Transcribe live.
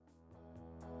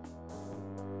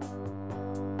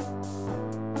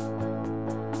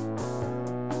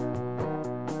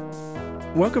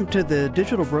Welcome to the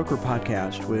Digital Broker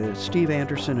Podcast with Steve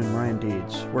Anderson and Ryan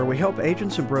Deeds, where we help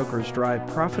agents and brokers drive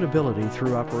profitability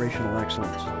through operational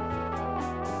excellence.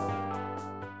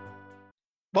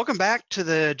 Welcome back to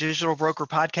the Digital Broker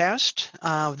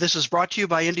Podcast. This is brought to you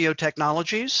by Indio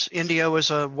Technologies. Indio is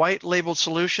a white-labeled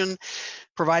solution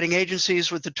providing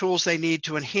agencies with the tools they need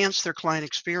to enhance their client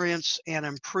experience and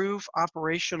improve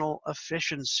operational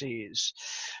efficiencies.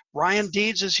 Ryan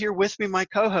Deeds is here with me, my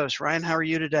co-host. Ryan, how are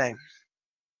you today?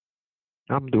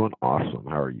 I'm doing awesome.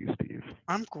 How are you, Steve?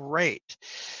 I'm great.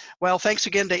 Well, thanks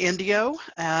again to Indio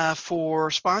for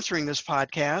sponsoring this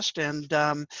podcast. And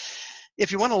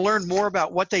if you want to learn more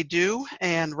about what they do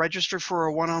and register for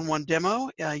a one-on-one demo,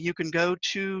 you can go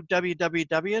to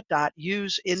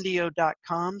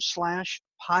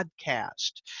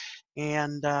www.useindio.com/podcast.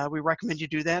 And we recommend you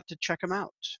do that to check them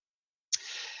out.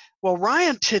 Well,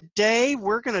 Ryan, today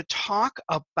we're going to talk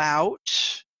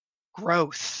about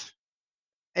growth.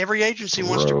 Every agency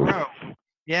wants to grow.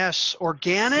 Yes,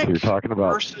 organic You're talking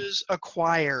about versus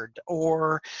acquired,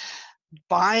 or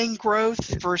buying growth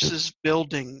versus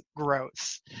building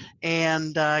growth.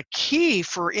 And key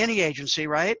for any agency,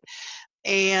 right?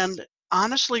 And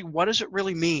honestly, what does it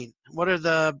really mean? What are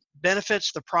the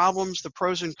benefits, the problems, the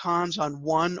pros and cons on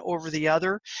one over the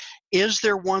other? Is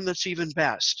there one that's even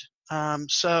best?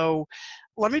 So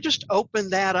let me just open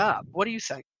that up. What do you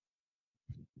think?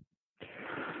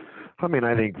 I mean,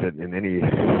 I think that in any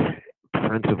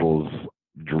principal's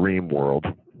dream world,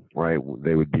 right,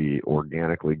 they would be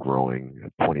organically growing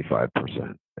at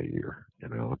 25% a year. You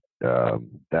know,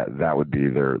 that would be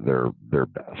their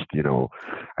best. You know,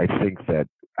 I think that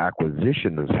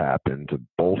acquisition has happened to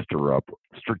bolster up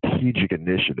strategic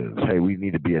initiatives. Hey, we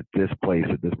need to be at this place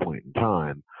at this point in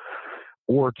time,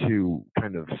 or to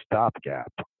kind of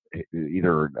stopgap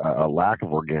either a lack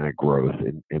of organic growth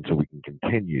and so we can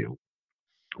continue.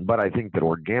 But I think that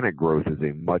organic growth is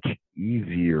a much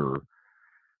easier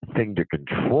thing to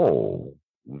control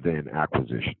than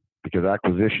acquisition. Because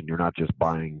acquisition, you're not just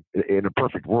buying. In a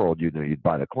perfect world, you know, you'd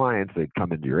buy the clients, they'd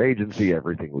come into your agency,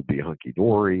 everything would be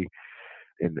hunky-dory,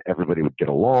 and everybody would get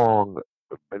along.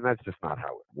 And that's just not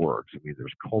how it works. I mean,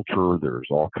 there's culture, there's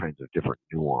all kinds of different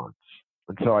nuance.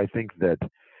 And so I think that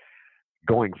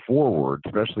going forward,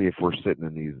 especially if we're sitting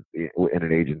in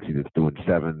an agency that's doing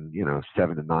 7 to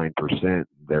 9%,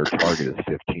 their target is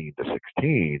 15 to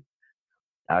 16.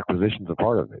 Acquisition's a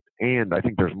part of it, and I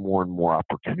think there's more and more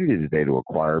opportunity today to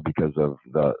acquire because of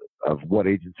what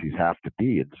agencies have to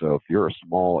be. And so, if you're a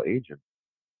small agent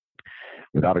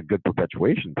without a good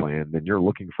perpetuation plan, then you're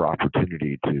looking for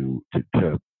opportunity to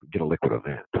get a liquid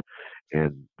event.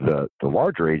 And the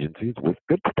larger agencies with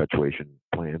good perpetuation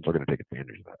plans are going to take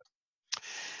advantage of that.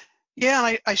 Yeah,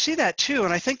 and I see that too.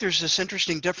 And I think there's this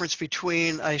interesting difference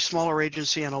between a smaller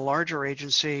agency and a larger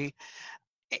agency,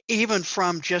 even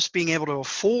from just being able to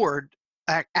afford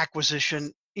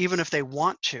acquisition, even if they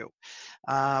want to.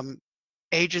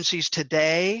 Agencies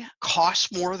today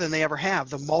cost more than they ever have.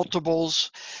 The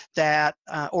multiples that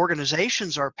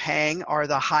organizations are paying are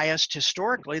the highest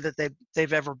historically that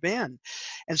they've ever been.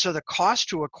 And so the cost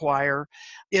to acquire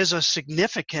is a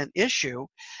significant issue.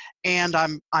 And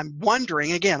I'm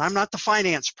wondering, again, I'm not the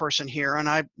finance person here, and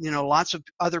lots of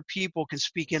other people can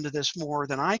speak into this more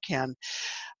than I can,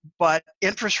 but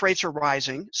interest rates are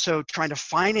rising. So trying to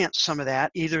finance some of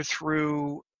that either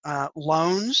through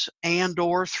loans and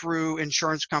or through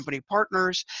insurance company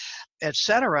partners, et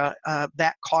cetera,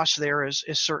 that cost there is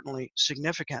certainly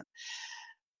significant.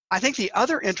 I think the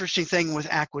other interesting thing with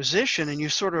acquisition, and you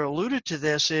sort of alluded to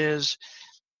this, is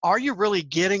are you really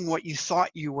getting what you thought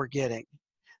you were getting?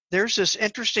 There's this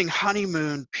interesting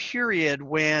honeymoon period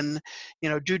when,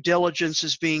 due diligence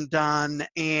is being done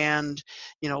and,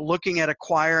 looking at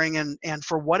acquiring and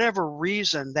for whatever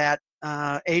reason that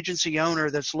agency owner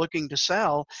that's looking to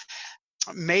sell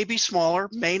may be smaller,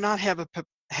 may not have a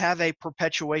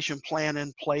perpetuation plan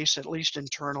in place, at least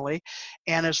internally,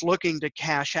 and is looking to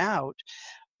cash out.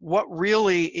 What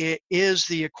really is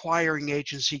the acquiring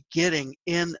agency getting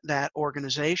in that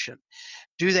organization?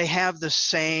 Do they have the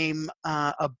same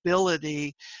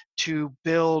ability to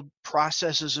build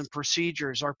processes and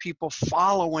procedures? Are people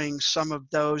following some of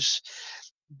those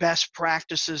best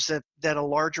practices that a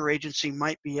larger agency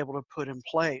might be able to put in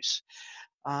place?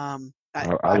 I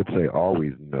would say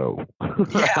always no.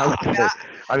 Yeah.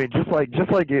 I mean, just like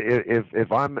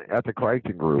if I'm at the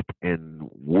Crichton Group and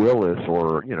Willis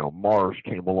or Marsh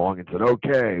came along and said,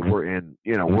 okay, we're going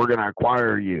to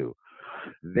acquire you.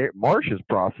 Marsh's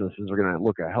processes are going to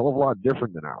look a hell of a lot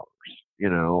different than ours,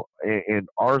 and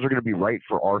ours are going to be right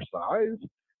for our size,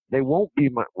 they won't be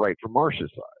right for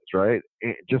Marsh's size, right?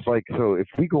 And just like, so if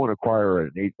we go and acquire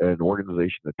an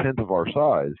organization a tenth of our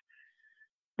size,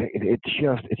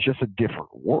 it's just a different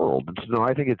world. And so no,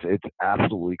 I think it's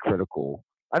absolutely critical.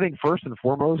 I think first and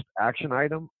foremost, action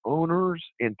item owners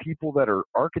and people that are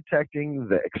architecting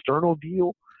the external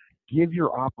deal, give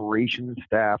your operations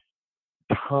staff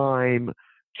time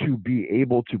to be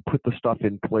able to put the stuff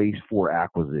in place for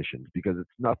acquisitions, because it's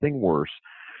nothing worse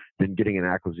than getting an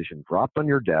acquisition dropped on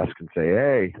your desk and say,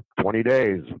 hey, 20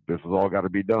 days, this has all got to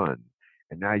be done.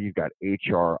 And now you've got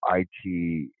HR,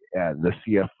 IT, the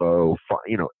CFO,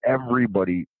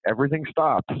 everybody, everything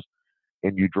stops,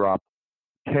 and you drop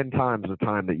 10 times the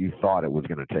time that you thought it was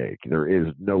going to take. There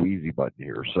is no easy button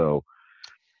here. So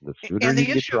the sooner And you the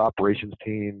can get issue, your operations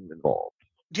team involved.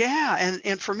 yeah,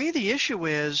 and for me, the issue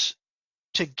is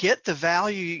to get the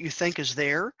value you think is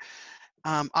there.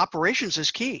 Operations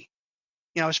is key.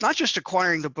 It's not just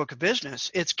acquiring the book of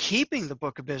business, it's keeping the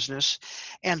book of business.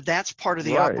 And that's part of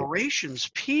the Right. operations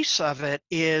piece of it,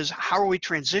 is how are we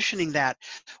transitioning that?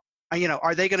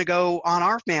 Are they going to go on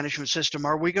our management system?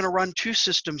 Are we going to run two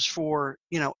systems for,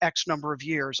 X number of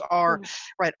years?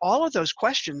 Right, all of those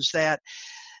questions that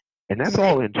And that's may,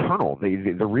 all internal.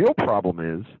 The real problem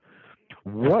is,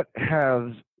 what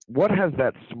has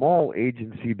that small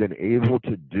agency been able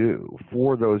to do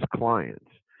for those clients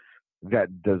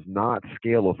that does not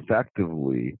scale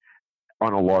effectively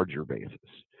on a larger basis?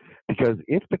 Because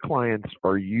if the clients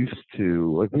are used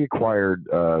to, like, we acquired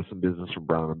some business from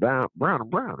Brown and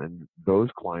Brown, and those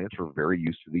clients are very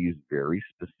used to these very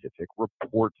specific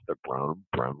reports that Brown and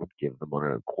Brown would give them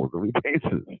on a quarterly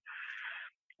basis.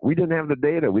 We didn't have the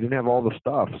data. We didn't have all the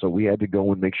stuff. So we had to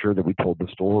go and make sure that we told the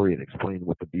story and explain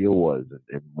what the deal was,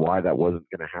 and why that wasn't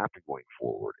going to happen going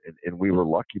forward. And we were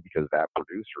lucky because that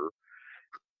producer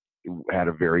had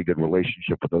a very good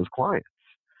relationship with those clients.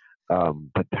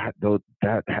 But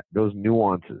those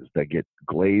nuances that get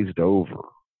glazed over,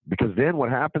 because then what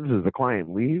happens is the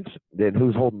client leaves, then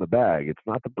who's holding the bag? It's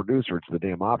not the producer, it's the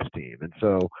damn ops team. And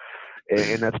so,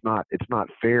 and it's not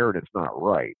fair, and it's not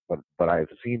right. But I've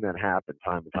seen that happen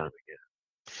time and time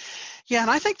again. yeah, and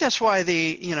I think that's why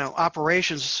the,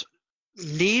 operations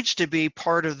needs to be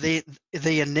part of the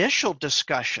initial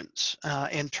discussions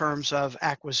in terms of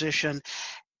acquisition,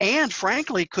 and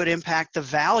frankly could impact the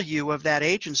value of that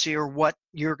agency or what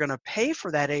you're going to pay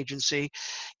for that agency.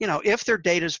 If their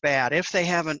data's bad, if they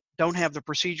don't have the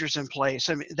procedures in place,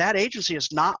 I mean, that agency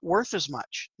is not worth as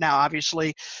much. Now,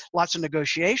 obviously, lots of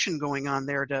negotiation going on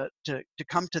there to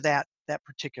come to that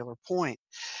particular point.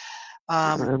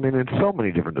 I mean, in so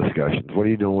many different discussions. What are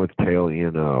you doing with tail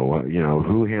E&O?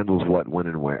 Who handles what, when,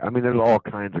 and where? I mean, there's all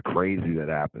kinds of crazy that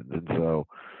happens. And so,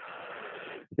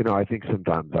 I think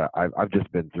sometimes I've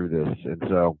just been through this. And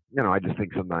so, I just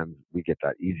think sometimes we get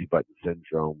that easy button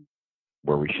syndrome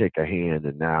where we shake a hand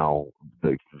and now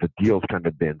the deal's kind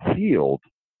of been sealed,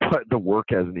 but the work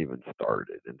hasn't even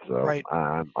started. And so Right.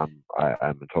 I'm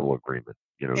in total agreement.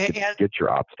 And, Get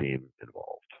your ops team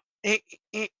involved.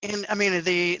 and I mean,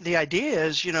 the idea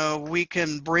is, we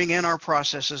can bring in our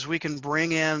processes, we can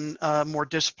bring in a more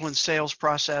disciplined sales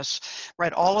process,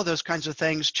 right? All of those kinds of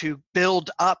things to build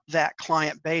up that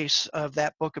client base of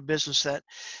that book of business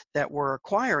that we're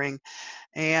acquiring.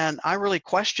 And I really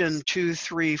question 2,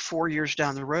 3, 4 years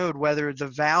down the road whether the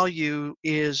value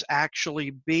is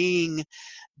actually being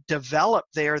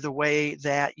developed there the way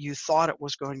that you thought it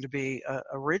was going to be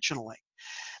originally.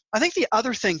 I think the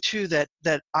other thing too that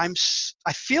I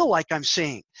feel like I'm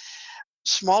seeing,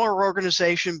 smaller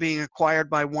organization being acquired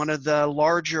by one of the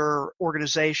larger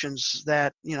organizations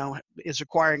that is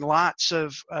acquiring lots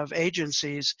of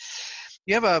agencies.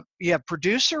 You have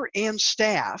producer and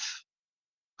staff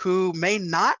who may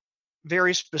not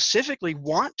very specifically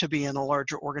want to be in a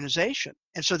larger organization,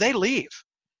 and so they leave.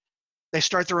 They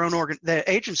start their own the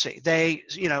agency. They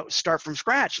start from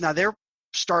scratch. Now they're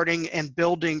starting and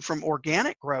building from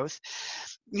organic growth,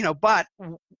 but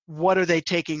what are they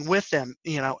taking with them?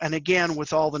 And again,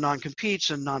 with all the non-competes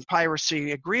and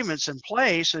non-piracy agreements in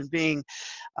place and being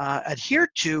adhered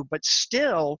to, but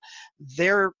still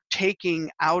they're taking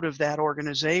out of that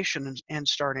organization and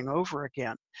starting over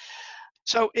again.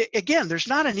 So again, there's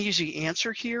not an easy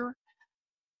answer here,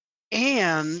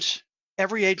 and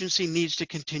every agency needs to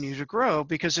continue to grow,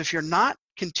 because if you're not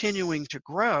continuing to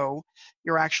grow,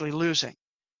 you're actually losing.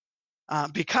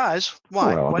 Because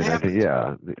why? Well, I What mean, I think,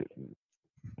 happens?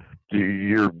 yeah,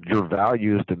 your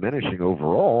value is diminishing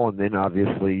overall, and then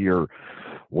obviously your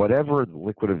whatever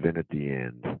liquid event at the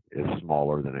end is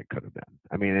smaller than it could have been.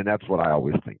 I mean, and that's what I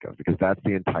always think of, because that's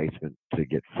the enticement to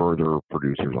get further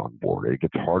producers on board. It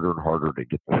gets harder and harder to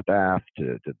get the staff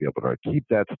to be able to keep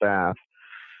that staff.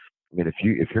 I mean,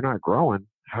 if you're not growing,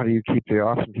 how do you keep the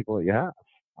awesome people that you have?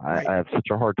 Right. I have such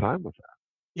a hard time with that.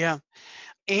 Yeah.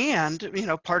 And,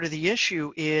 part of the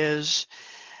issue is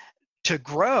to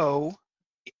grow,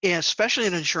 especially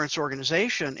in an insurance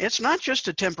organization, it's not just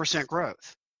a 10%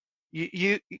 growth.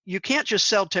 You can't just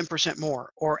sell 10%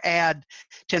 more or add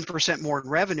 10% more in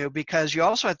revenue, because you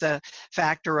also have the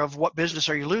factor of what business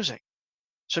are you losing.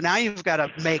 So now you've got to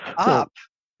make Well, up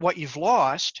what you've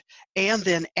lost and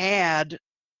then add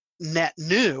net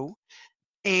new.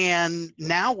 And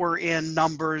now we're in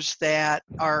numbers that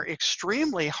are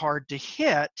extremely hard to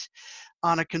hit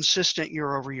on a consistent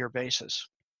year-over-year basis.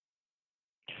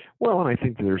 well, and I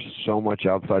think there's so much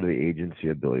outside of the agency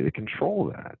ability to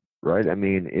control that, right? I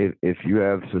mean, if you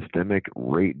have systemic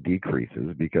rate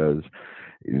decreases because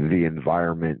the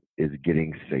environment is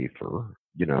getting safer,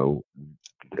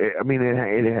 I mean,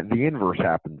 the inverse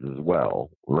happens as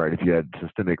well, right? If you had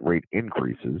systemic rate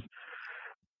increases,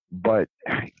 but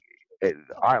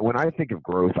when I think of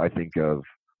growth, I think of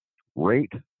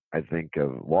rate, I think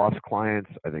of lost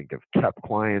clients, I think of kept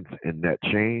clients and net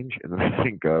change, and then I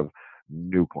think of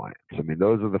new clients. I mean,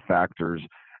 those are the factors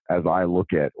as I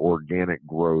look at organic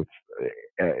growth.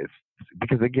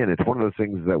 Because again, it's one of those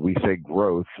things that we say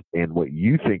growth, and what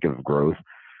you think of growth,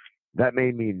 that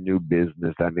may mean new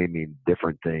business, that may mean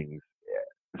different things.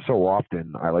 So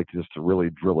often I like just to really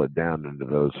drill it down into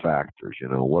those factors.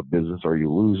 What business are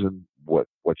you losing?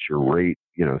 What's your rate,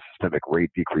 systemic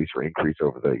rate decrease or increase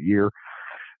over the year?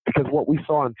 Because what we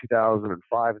saw in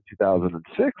 2005 and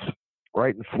 2006,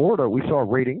 right, in Florida, we saw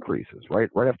rate increases, right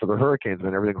after the hurricanes,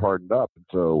 and everything hardened up. And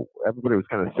so everybody was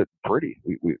kind of sitting pretty.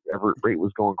 Every rate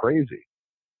was going crazy.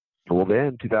 Well,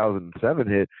 then 2007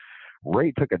 hit,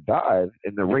 rate took a dive,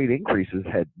 and the rate increases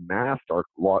had masked our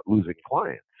losing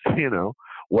clients,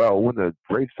 Well, when the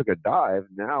rates took a dive,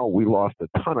 now we lost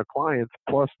a ton of clients,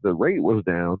 plus the rate was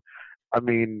down. I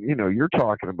mean, you're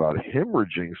talking about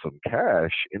hemorrhaging some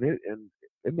cash, and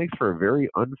it makes for a very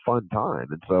unfun time.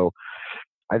 And so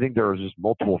I think there are just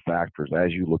multiple factors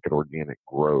as you look at organic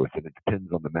growth, and it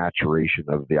depends on the maturation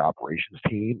of the operations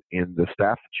team and the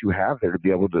staff that you have there to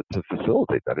be able to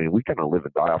facilitate that. I mean, we kind of live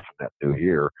and die off of that new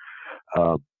here.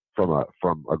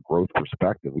 From a growth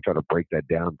perspective, we try to break that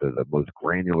down to the most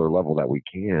granular level that we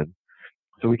can,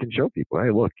 so we can show people, hey,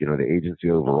 look, the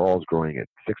agency overall is growing at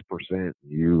 6%.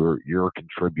 Your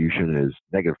contribution is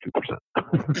negative 2%,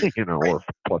 Right. or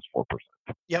plus 4%.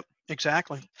 Yep,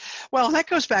 exactly. Well, and that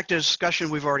goes back to a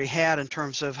discussion we've already had in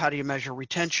terms of how do you measure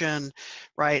retention,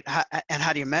 right? And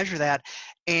how do you measure that?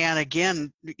 And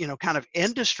again, kind of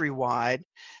industry-wide,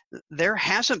 there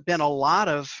hasn't been a lot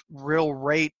of real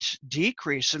rate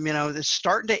decrease. I mean, it's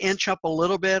starting to inch up a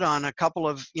little bit on a couple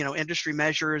of, industry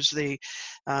measures, the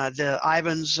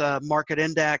Ivans Market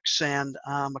Index, and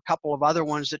a couple of other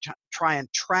ones that try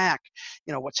and track,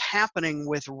 what's happening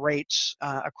with rates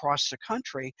across the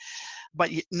country. But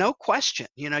no question,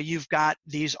 you've got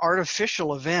these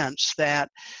artificial events that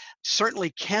certainly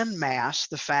can mask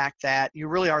the fact that you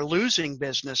really are losing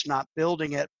business, not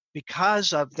building it,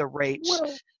 because of the rates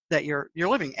Well, that you're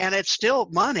living. And it's still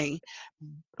money,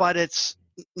 but it's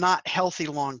not healthy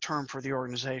long term for the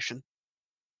organization.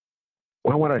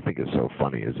 well, what I think is so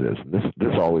funny is this, and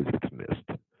this always gets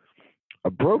missed. A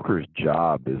broker's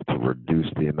job is to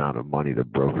reduce the amount of money the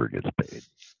broker gets paid.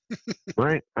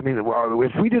 Right? I mean, well,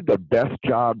 if we did the best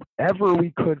job ever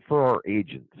we could for our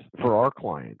agents, for our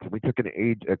clients, and we took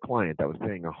a client that was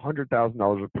paying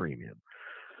 $100,000 of premium,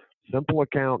 simple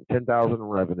account, $10,000 in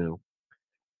revenue.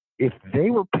 If they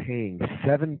were paying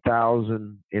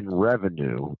 $7,000 in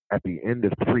revenue at the end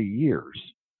of 3 years,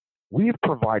 we have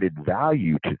provided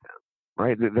value to them.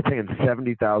 Right? They're paying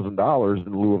 $70,000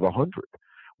 in lieu of 100.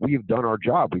 We have done our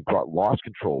job. We've brought loss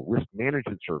control, risk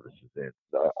management services in,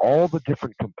 all the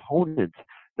different components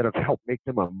that have helped make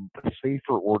them a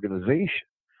safer organization.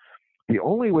 The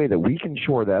only way that we can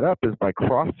shore that up is by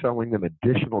cross-selling them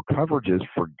additional coverages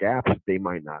for gaps they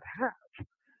might not have.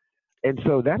 And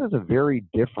so that is a very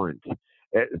different.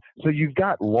 So you've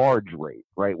got large rate,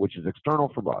 right, which is external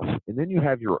from us. And then you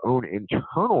have your own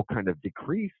internal kind of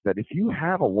decrease that if you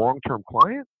have a long-term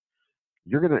client,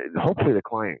 you're going to, hopefully the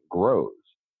client grows.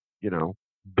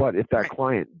 But if that Right.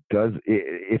 client does,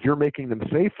 if you're making them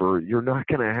safer, you're not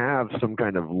going to have some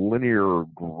kind of linear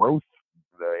growth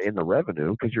in the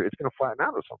revenue, because it's going to flatten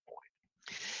out at some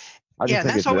point. I Yeah, just and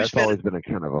think that's always that's been always been a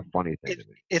kind of a funny thing to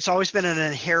me. it's always been an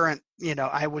inherent,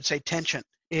 I would say, tension.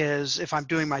 Is if I'm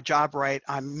doing my job right,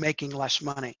 I'm making less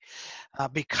money,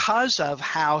 because of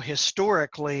how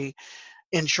historically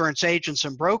insurance agents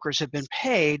and brokers have been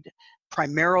paid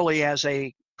primarily as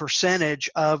a percentage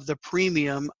of the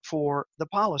premium for the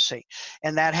policy.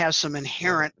 And that has some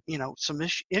inherent, some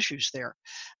issues there.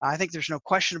 I think there's no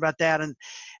question about that.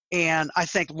 And I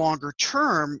think longer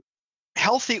term,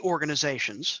 healthy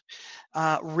organizations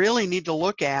really need to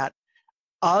look at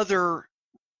other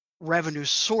revenue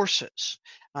sources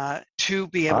to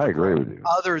be able I to agree grow with you.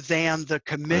 other than the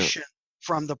commission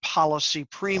from the policy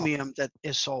premium that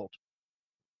is sold.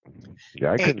 Yeah,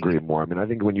 I And, couldn't agree more. I mean, I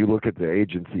think when you look at the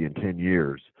agency in 10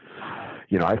 years,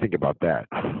 I think about that.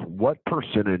 What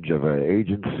percentage of an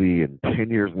agency in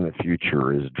 10 years in the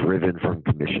future is driven from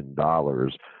commission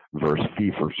dollars versus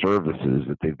fee for services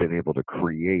that they've been able to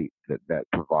create that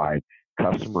provide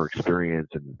customer experience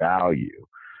and value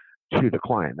to the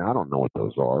client? Now, I don't know what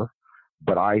those are,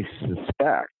 but I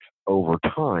suspect over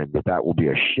time that will be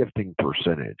a shifting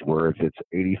percentage where if it's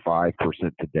 85%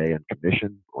 today on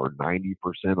commission or 90%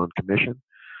 on commission,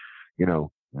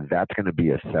 that's going to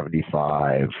be a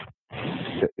 75,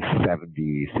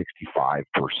 70, 65%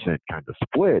 kind of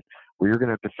split where you're going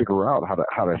to have to figure out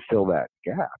how to fill that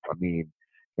gap. I mean,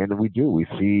 and we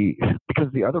see,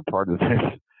 because the other part of this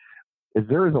is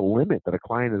there is a limit that a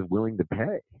client is willing to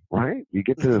pay, right? You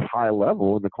get to this high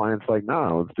level and the client's like,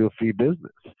 no, let's do a fee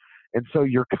business. And so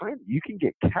you can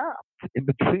get capped in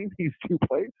between these two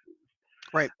places.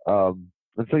 right.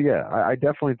 And so, yeah, I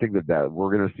definitely think that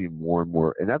we're going to see more and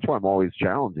more, and that's why I'm always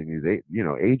challenging these,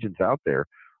 agents out there.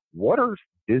 What are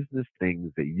business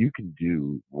things that you can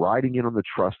do, riding in on the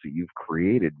trust that you've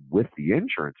created with the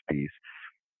insurance piece,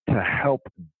 to help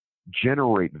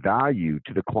generate value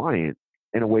to the client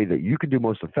in a way that you can do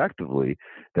most effectively,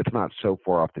 that's not so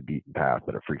far off the beaten path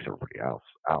that it freaks everybody else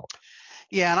out?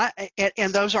 Yeah,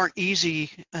 and those aren't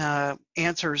easy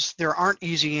answers. There aren't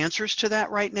easy answers to that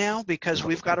right now because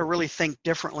we've got to really think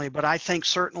differently. But I think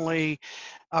certainly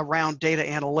around data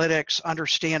analytics,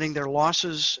 understanding their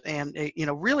losses, and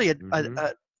really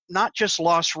not just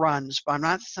loss runs. But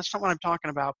that's not what I'm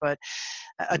talking about. But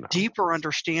a deeper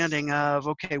understanding of,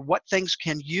 okay, what things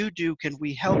can you do? Can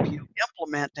we help you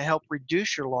implement to help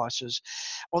reduce your losses?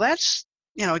 Well, that's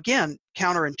again,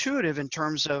 counterintuitive in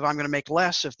terms of I'm going to make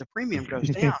less if the premium goes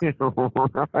down.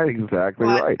 Right, exactly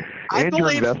But right. I And you're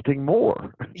believe, investing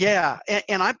more. yeah,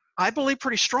 and I believe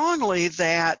pretty strongly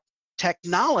that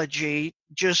technology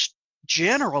just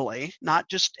generally, not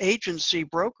just agency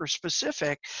broker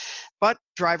specific, but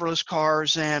driverless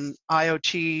cars and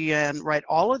IoT and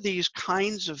all of these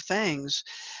kinds of things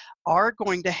are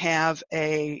going to have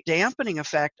a dampening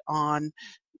effect on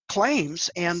claims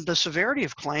and the severity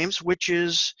of claims, which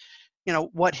is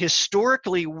what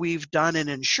historically we've done in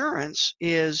insurance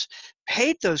is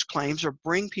paid those claims or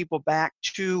bring people back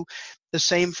to the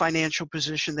same financial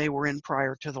position they were in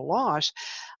prior to the loss.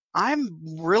 I'm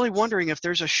really wondering if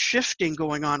there's a shifting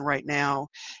going on right now,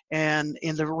 and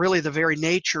in the very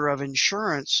nature of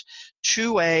insurance,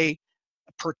 to a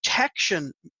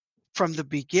protection from the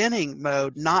beginning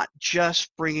mode, not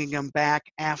just bringing them back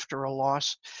after a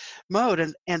loss mode.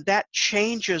 And that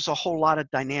changes a whole lot of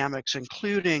dynamics,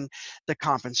 including the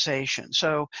compensation.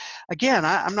 So again,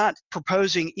 I'm not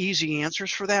proposing easy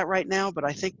answers for that right now, but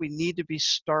I think we need to be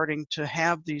starting to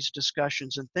have these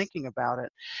discussions and thinking about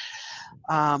it.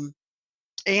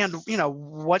 And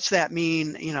what's that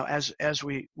mean, as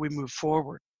we move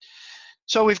forward?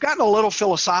 So we've gotten a little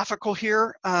philosophical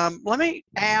here. Let me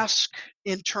ask,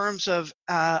 in terms of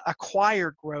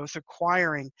acquired growth,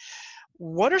 acquiring,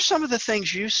 what are some of the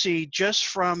things you see just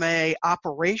from a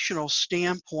operational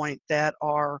standpoint that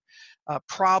are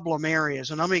problem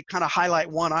areas? And let me kind of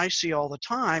highlight one I see all the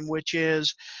time, which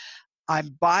is I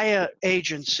buy an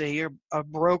agency or a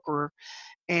broker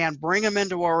and bring them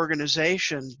into our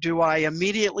organization. Do I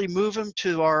immediately move them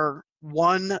to our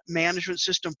one management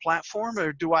system platform,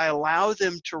 or do I allow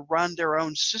them to run their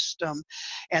own system,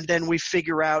 and then we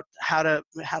figure out how to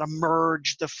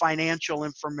merge the financial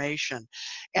information?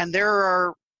 And there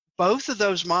are both of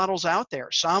those models out there.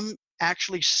 Some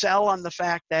actually sell on the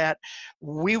fact that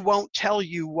we won't tell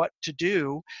you what to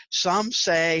do. Some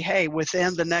say, hey,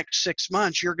 within the next 6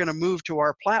 months, you're going to move to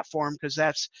our platform because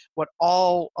that's what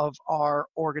all of our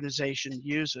organization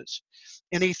uses.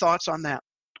 Any thoughts on that?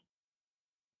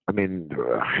 I mean,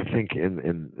 I think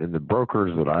in the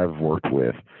brokers that I've worked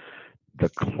with, the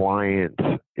client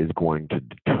is going to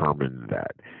determine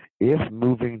that. If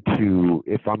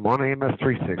I'm on AMS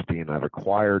 360 and I've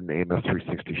acquired an AMS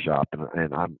 360 shop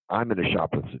and I'm in a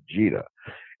shop with Sajita,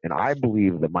 and I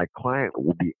believe that my client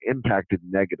will be impacted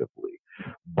negatively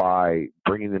by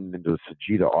bringing them into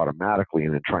Sajita automatically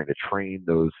and then trying to train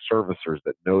those servicers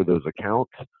that know those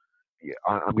accounts,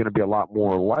 I'm going to be a lot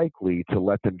more likely to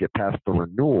let them get past the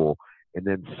renewal and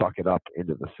then suck it up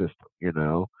into the system,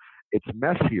 It's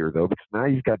messier though, because now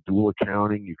you've got dual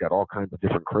accounting, you've got all kinds of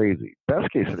different crazy.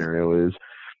 Best case scenario is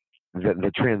that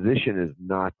the transition is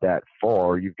not that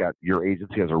far. You've got your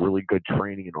agency has a really good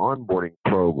training and onboarding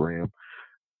program,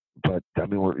 but I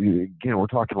mean, we're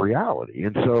talking reality,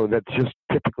 and so that's just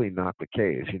typically not the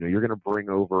case. You're going to bring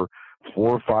over 4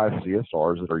 or 5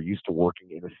 CSRs that are used to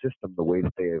working in a system the way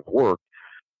that they have worked,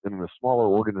 and in a smaller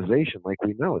organization, like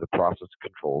we know, the process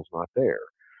control is not there.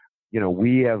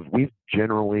 We've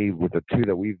generally, with the two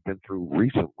that we've been through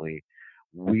recently,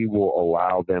 we will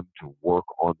allow them to work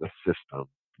on the system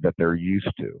that they're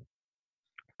used to.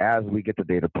 As we get the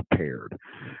data prepared,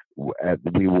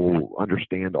 we will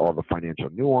understand all the financial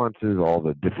nuances, all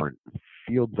the different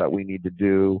fields that we need to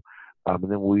do, and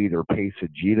then we'll either pay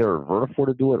Sajita or Vertifor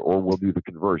to do it, or we'll do the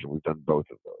conversion. We've done both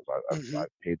of those. I've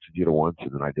paid Sajita once,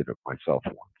 and then I did it myself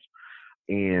once.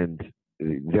 And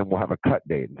then we'll have a cut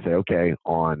date and say, okay,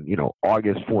 on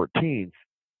August 14th,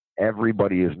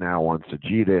 everybody is now on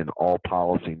Sajita, and all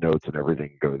policy notes and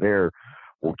everything go there.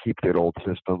 We'll keep that old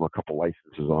system, a couple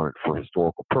licenses on it for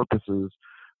historical purposes,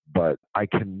 but I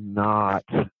cannot,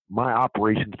 my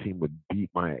operations team would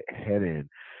beat my head in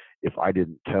if I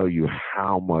didn't tell you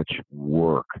how much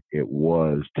work it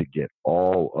was to get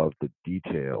all of the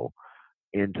detail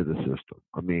into the system.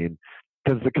 I mean,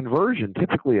 because the conversion,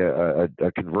 typically a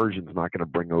conversion is not going to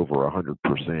bring over 100%.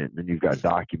 And then you've got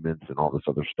documents and all this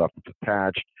other stuff that's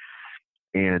attached.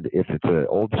 And if it's an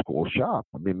old school shop,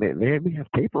 I mean, they have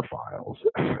paper files,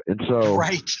 and so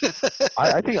Right.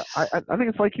 I think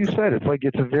it's like you said.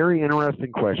 It's a very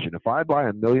interesting question. If I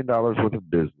buy $1 million worth of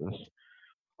business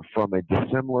from a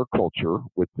dissimilar culture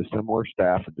with dissimilar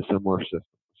staff and dissimilar systems,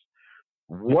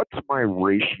 what's my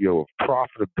ratio of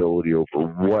profitability over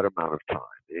what amount of time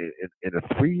in a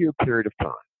 3-year period of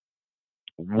time?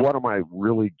 What am I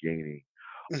really gaining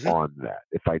on that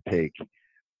if I take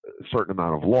a certain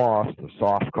amount of loss, the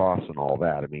soft costs, and all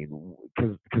that? I mean,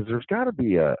 because there's got to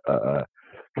be because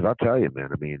I'll tell you, man.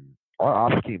 I mean, our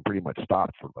ops team pretty much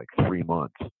stopped for like 3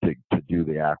 months to do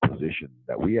the acquisition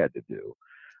that we had to do,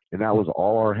 and that was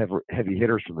all our heavy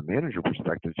hitters from the manager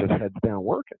perspective, just heads down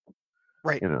working.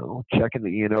 Right. Checking the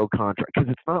E&O contract, because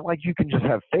it's not like you can just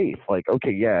have faith. Like, okay,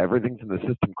 yeah, everything's in the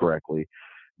system correctly.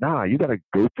 Nah, you got to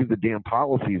go through the damn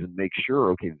policies and make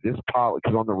sure, okay, this policy,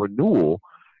 because on the renewal,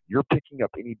 you're picking up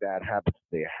any bad habits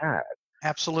they had.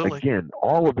 Absolutely. Again,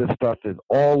 all of this stuff is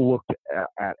all looked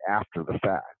at after the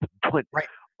fact. But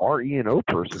our E&O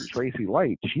person, Tracy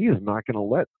Light, she is not going to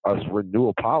let us renew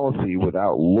a policy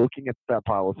without looking at that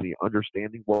policy,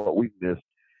 understanding what we've missed.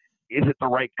 Is it the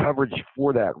right coverage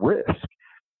for that risk?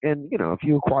 And, if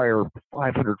you acquire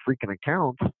 500 freaking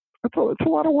accounts, it's a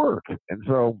lot of work. And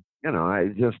so,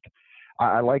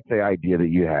 I like the idea that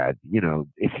you had,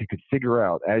 if you could figure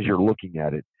out as you're looking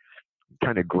at it,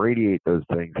 kind of gradiate those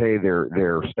things. Hey,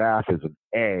 their staff is an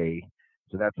A,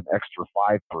 so that's an extra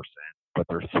 5%, but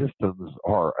their systems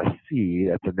are a C,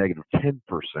 that's a negative 10%.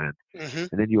 And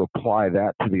then you apply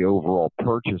that to the overall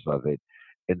purchase of it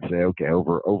and say, okay,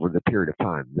 over the period of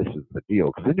time, this is the deal.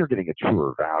 Because then you're getting a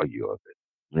truer value of it.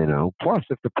 Plus,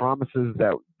 if the promises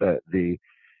that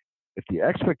if the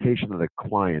expectation of the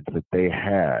client that they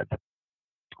had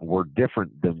were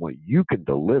different than what you can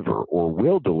deliver or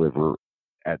will deliver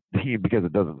because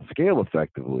it doesn't scale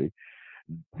effectively,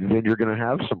 then you're going to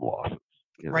have some losses.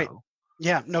 Right.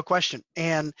 Yeah, no question.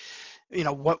 And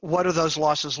what do those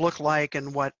losses look like,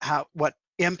 and what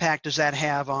impact does that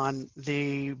have on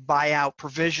the buyout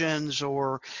provisions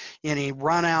or any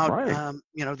run out,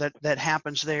 that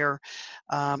happens there.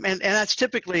 And that's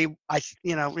typically,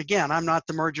 again, I'm not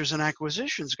the mergers and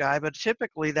acquisitions guy, but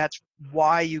typically that's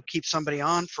why you keep somebody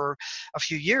on for a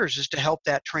few years, is to help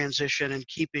that transition and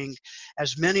keeping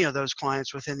as many of those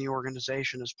clients within the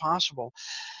organization as possible.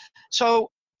 So,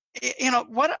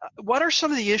 what are some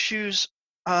of the issues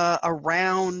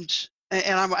around,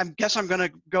 and I guess I'm going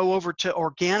to go over to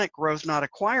organic growth, not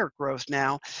acquired growth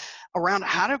now, around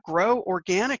how to grow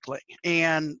organically,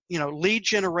 and lead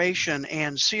generation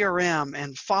and CRM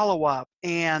and follow up,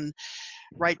 and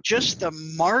just the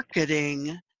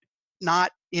marketing.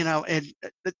 Not and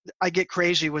I get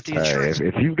crazy with the insurance.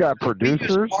 If you've got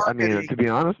producers, I mean, to be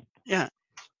honest, yeah.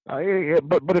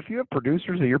 But if you have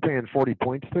producers that you're paying 40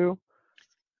 points to,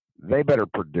 they better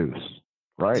produce,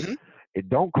 right?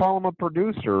 Don't call them a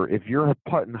producer if you're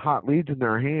putting hot leads in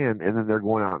their hand and then they're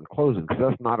going out and closing, because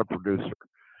that's not a producer.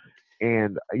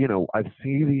 And, I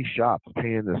see these shops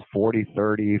paying this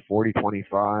 40-30,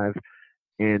 40-25,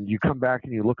 and you come back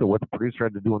and you look at what the producer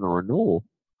had to do on the renewal,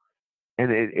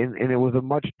 and it was a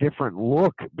much different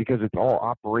look because it's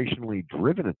all operationally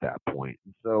driven at that point.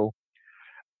 And so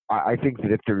I think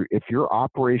that if you're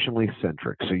operationally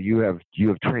centric, so you have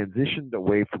transitioned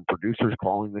away from producers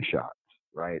calling the shots,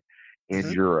 right? And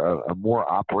Hmm. you're a more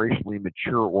operationally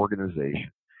mature organization,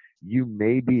 you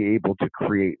may be able to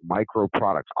create micro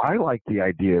products. I like the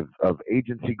idea of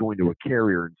agency going to a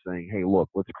carrier and saying, hey, look,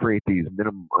 let's create these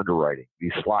minimum underwriting,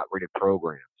 these slot rated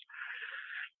programs.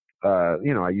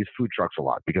 I use food trucks a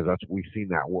lot because we've seen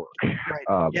that work.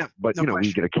 Right. Yeah. But No we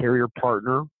question. get a carrier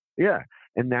partner, yeah,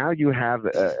 and now you have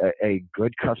a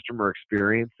good customer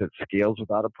experience that scales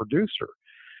without a producer.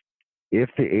 If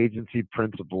the agency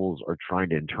principals are trying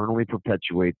to internally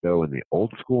perpetuate, though, in the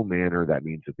old school manner, that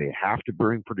means that they have to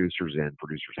bring producers in.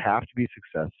 Producers have to be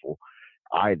successful.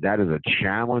 That is a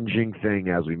challenging thing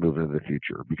as we move into the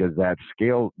future, because that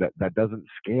doesn't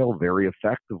scale very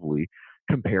effectively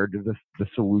compared to the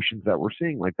solutions that we're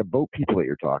seeing, like the boat people that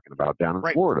you're talking about down in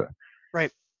Right. Florida.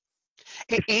 Right.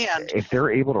 And If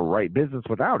they're able to write business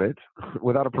without it,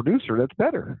 without a producer, that's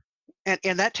better.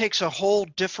 and that takes a whole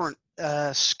different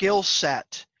skill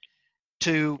set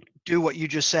to do what you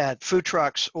just said, food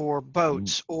trucks or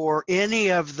boats or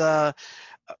any of the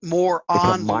more It's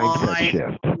a mindset online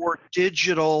shift. or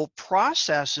digital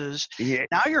processes. Yeah,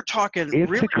 Now you're talking if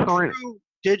really the current true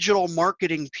digital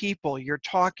marketing people. You're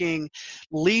talking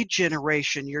lead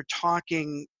generation. You're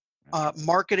talking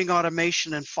marketing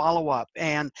automation and follow up.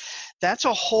 And that's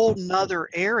a whole nother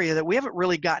area that we haven't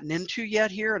really gotten into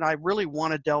yet here. And I really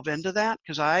want to delve into that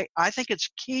because I think it's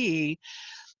key,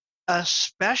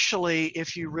 especially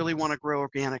if you really want to grow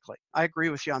organically. I agree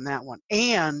with you on that one.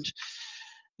 And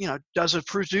does a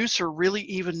producer really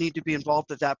even need to be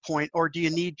involved at that point, or do you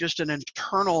need just an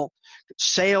internal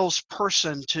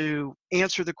salesperson to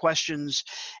answer the questions?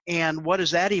 And what does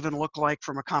that even look like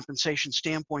from a compensation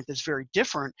standpoint that's very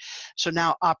different? So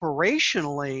now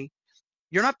operationally,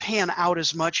 you're not paying out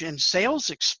as much in sales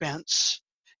expense.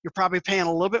 You're probably paying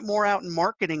a little bit more out in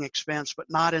marketing expense, but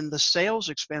not in the sales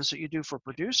expense that you do for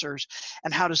producers.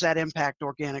 And how does that impact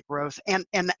organic growth? And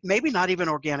maybe not even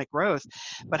organic growth,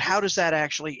 but how does that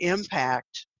actually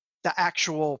impact the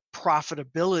actual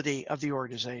profitability of the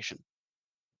organization?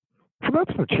 So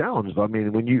that's the challenge. I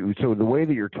mean, so the way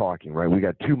that you're talking, right? We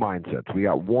got two mindsets. We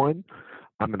got one,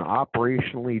 I'm an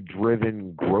operationally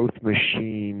driven growth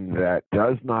machine that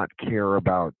does not care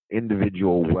about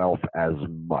individual wealth as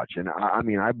much. And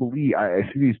I believe I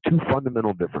see these two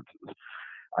fundamental differences.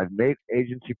 I've met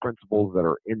agency principals that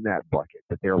are in that bucket,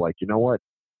 that they're like, you know what?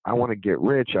 I want to get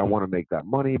rich. I want to make that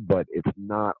money, but it's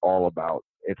not all about,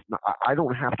 it's not, I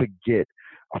don't have to get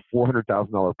a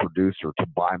 $400,000 producer to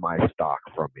buy my stock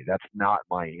from me. That's not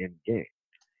my end game.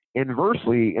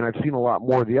 Inversely, and I've seen a lot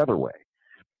more the other way,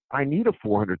 I need a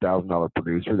 $400,000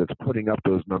 producer that's putting up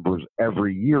those numbers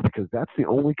every year, because that's the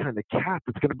only kind of cap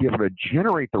that's going to be able to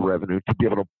generate the revenue to be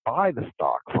able to buy the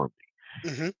stock from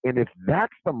me. Mm-hmm. And if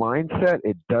that's the mindset,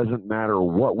 it doesn't matter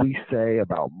what we say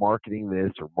about marketing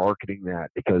this or marketing that,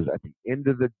 because at the end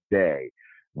of the day,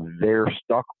 they're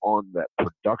stuck on that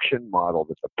production model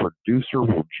that the producer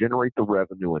will generate the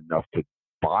revenue enough to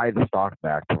buy the stock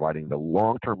back, providing the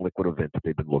long-term liquid event that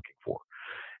they've been looking for.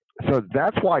 So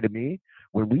that's why, to me,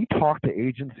 when we talk to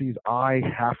agencies, I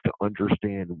have to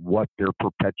understand what their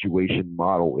perpetuation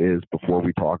model is before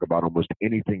we talk about almost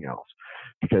anything else,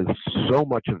 because so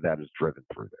much of that is driven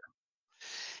through there.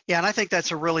 Yeah, and I think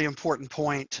that's a really important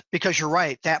point, because you're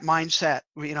right. That mindset,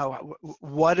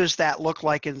 what does that look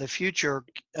like in the future,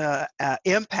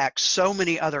 impacts so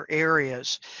many other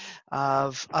areas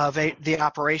of the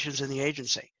operations in the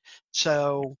agency.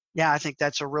 So yeah, I think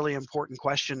that's a really important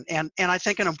question, and I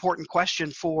think an important question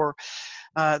for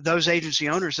those agency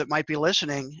owners that might be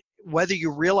listening, whether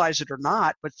you realize it or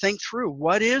not. But think through,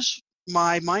 what is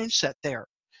my mindset there?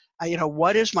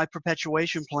 What is my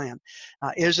perpetuation plan?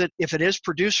 Is it, if it is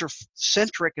producer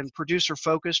centric and producer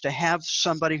focused, to have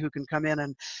somebody who can come in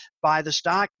and buy the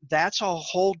stock? That's a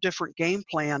whole different game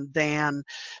plan than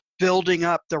building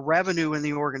up the revenue in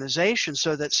the organization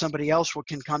so that somebody else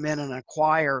can come in and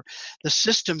acquire the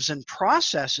systems and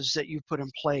processes that you put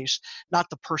in place, not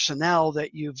the personnel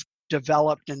that you've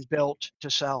developed and built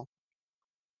to sell.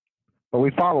 But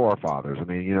we follow our fathers. I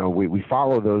mean, we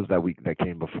follow those that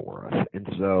came before us. And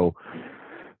so,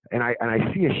 and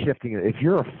I see a shifting. If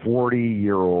you're a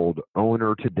 40-year-old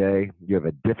owner today, you have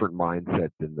a different mindset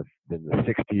than the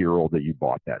 60-year-old that you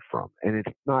bought that from. And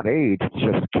it's not age, it's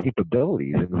just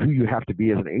capabilities and who you have to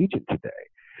be as an agent today.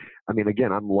 I mean,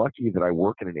 again, I'm lucky that I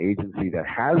work in an agency that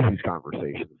has these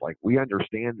conversations. Like, we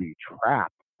understand the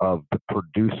trap of the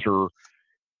producer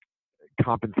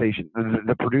compensation,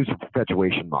 the producer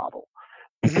perpetuation model.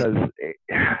 Because,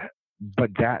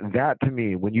 but that to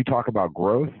me, when you talk about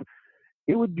growth,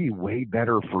 it would be way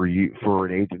better for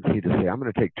an agency to say, I'm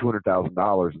going to take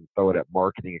 $200,000 and throw it at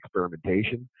marketing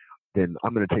experimentation than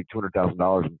I'm going to take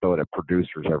 $200,000 and throw it at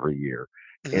producers every year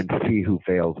and see who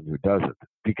fails and who doesn't.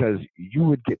 Because you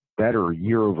would get better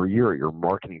year over year at your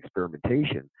marketing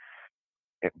experimentation.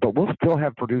 But we'll still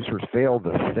have producers fail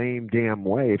the same damn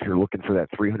way if you're looking for that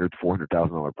 $300,000 to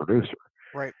 $400,000 producer.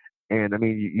 Right. And I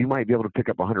mean, you might be able to pick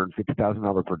up a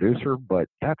 $150,000 producer, but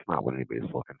that's not what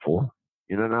anybody's looking for.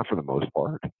 Not for the most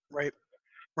part. Right.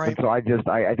 And so I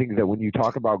think that when you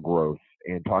talk about growth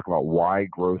and talk about why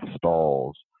growth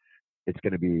stalls, it's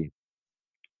going to be,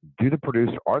 are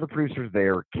the producers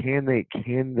there? Can they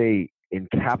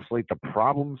encapsulate the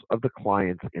problems of the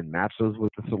clients and match those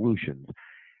with the solutions?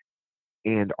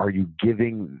 And are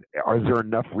there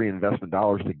enough reinvestment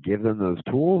dollars to give them those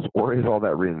tools, or is all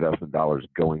that reinvestment dollars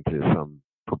going to some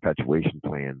perpetuation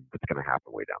plan that's going to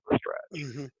happen way down the stretch?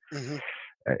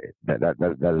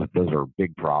 Those are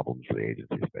big problems for the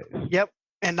agency space. Yep.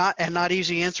 And not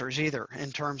easy answers either,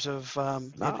 in terms of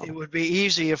it would be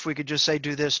easy if we could just say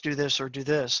do this, or do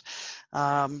this,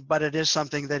 but it is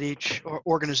something that each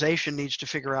organization needs to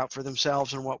figure out for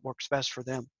themselves and what works best for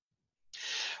them.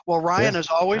 Well, Ryan, as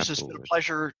always, absolutely. It's been a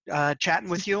pleasure chatting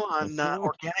with you on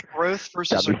organic growth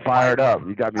versus. You got me fired up.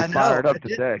 You got me fired up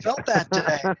today. I felt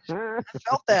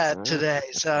that today.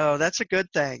 So that's a good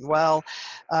thing. Well,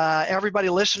 everybody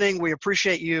listening, we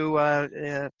appreciate you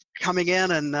coming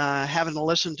in and having to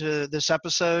listen to this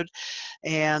episode,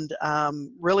 and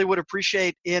really would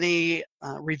appreciate any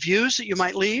reviews that you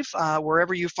might leave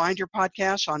wherever you find your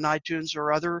podcasts, on iTunes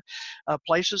or other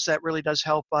places. That really does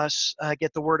help us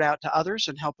get the word out to others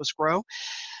and help us grow.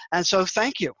 And so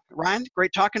thank you, Ryan.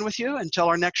 Great talking with you. Until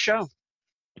our next show.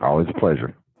 Always a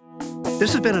pleasure.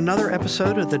 This has been another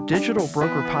episode of the Digital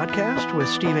Broker Podcast with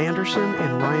Steve Anderson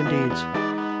and Ryan Deeds.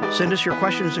 Send us your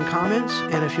questions and comments,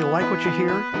 and if you like what you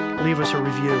hear, leave us a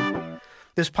review.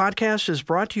 This podcast is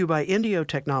brought to you by Indio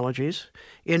Technologies.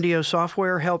 Indio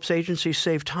software helps agencies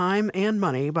save time and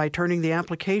money by turning the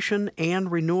application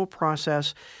and renewal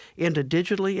process into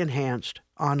digitally enhanced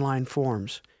online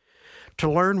forms. To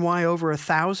learn why over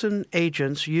 1,000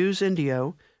 agents use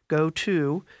Indio, go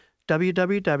to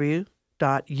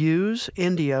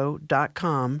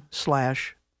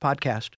www.useindio.com/podcast.